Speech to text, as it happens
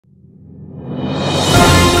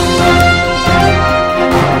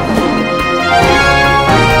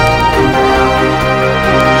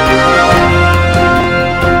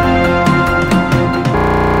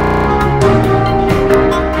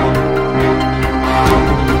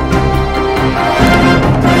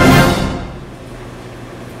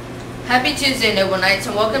Happy Tuesday, Noble Knights,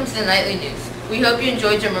 and welcome to the Nightly News. We hope you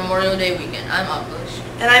enjoyed your Memorial Day weekend. I'm Aklish.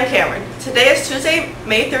 And I'm Cameron. Today is Tuesday,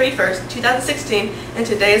 May 31st, 2016, and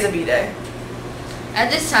today is a B-Day.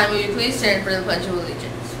 At this time, will you please stand for the Pledge of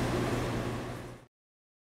Allegiance?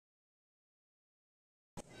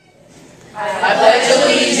 I pledge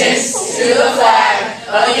allegiance to the flag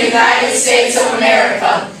of the United States of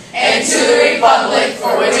America and to the republic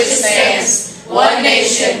for which it stands, one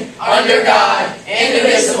nation, under God,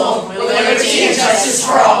 indivisible, with liberty and justice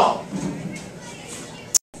for all.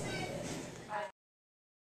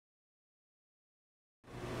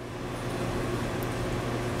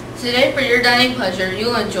 Today, for your dining pleasure,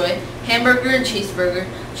 you'll enjoy hamburger and cheeseburger,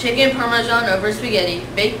 chicken parmesan over spaghetti,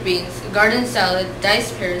 baked beans, garden salad,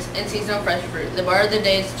 diced pears, and seasonal fresh fruit. The bar of the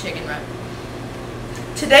day is chicken wrap.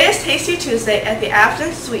 Today is Tasty Tuesday at the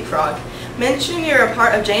Afton Sweet Frog. Mention you're a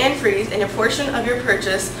part of JNF and a portion of your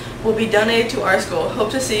purchase will be donated to our school. Hope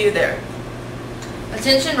to see you there.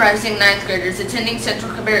 Attention rising 9th graders attending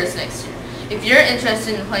Central Cabarrus next year. If you're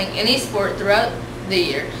interested in playing any sport throughout the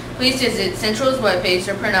year, please visit Central's webpage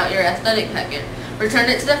to print out your athletic packet. Return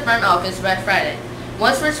it to the front office by Friday.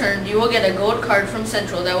 Once returned, you will get a gold card from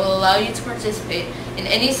Central that will allow you to participate in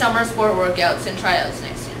any summer sport workouts and tryouts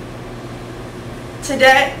next year.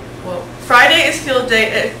 Friday is field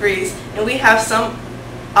day at Freeze, and we have some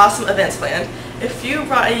awesome events planned. If you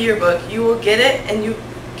brought a yearbook, you will get it and you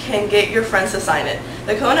can get your friends to sign it.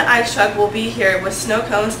 The Kona Ice Truck will be here with snow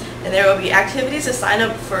cones, and there will be activities to sign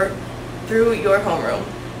up for through your homeroom.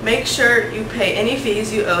 Make sure you pay any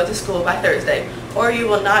fees you owe to school by Thursday, or you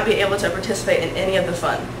will not be able to participate in any of the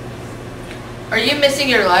fun. Are you missing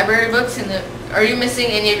your library books? Are you missing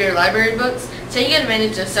any of your library books? Take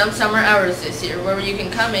advantage of some summer hours this year where you can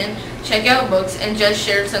come in, check out books, and just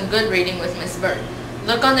share some good reading with Miss Bird.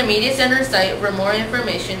 Look on the Media Center site for more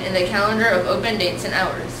information and the calendar of open dates and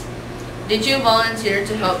hours. Did you volunteer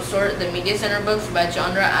to help sort the Media Center books by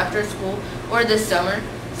genre after school or this summer?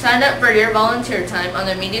 Sign up for your volunteer time on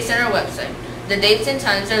the Media Center website. The dates and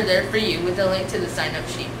times are there for you with a link to the sign-up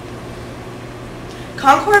sheet.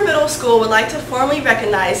 Concord Middle School would like to formally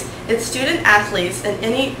recognize its student athletes in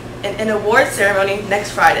an award ceremony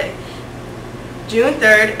next Friday, June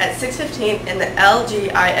 3rd at 6:15 in the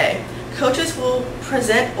LGIA. Coaches will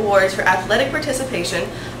present awards for athletic participation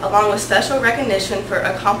along with special recognition for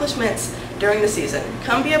accomplishments during the season.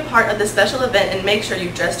 Come be a part of this special event and make sure you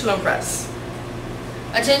dress to impress.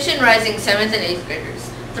 Attention rising 7th and 8th graders.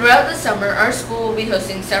 Throughout the summer, our school will be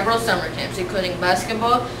hosting several summer camps, including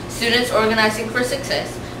basketball, students organizing for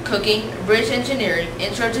success, cooking, bridge engineering,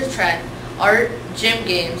 intro to track, art, gym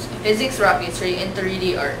games, physics rocketry, and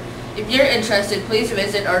 3D art. If you're interested, please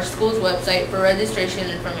visit our school's website for registration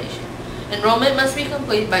information. Enrollment must be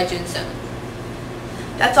complete by June 7th.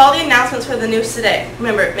 That's all the announcements for the news today.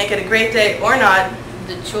 Remember, make it a great day or not.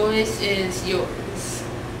 The choice is yours.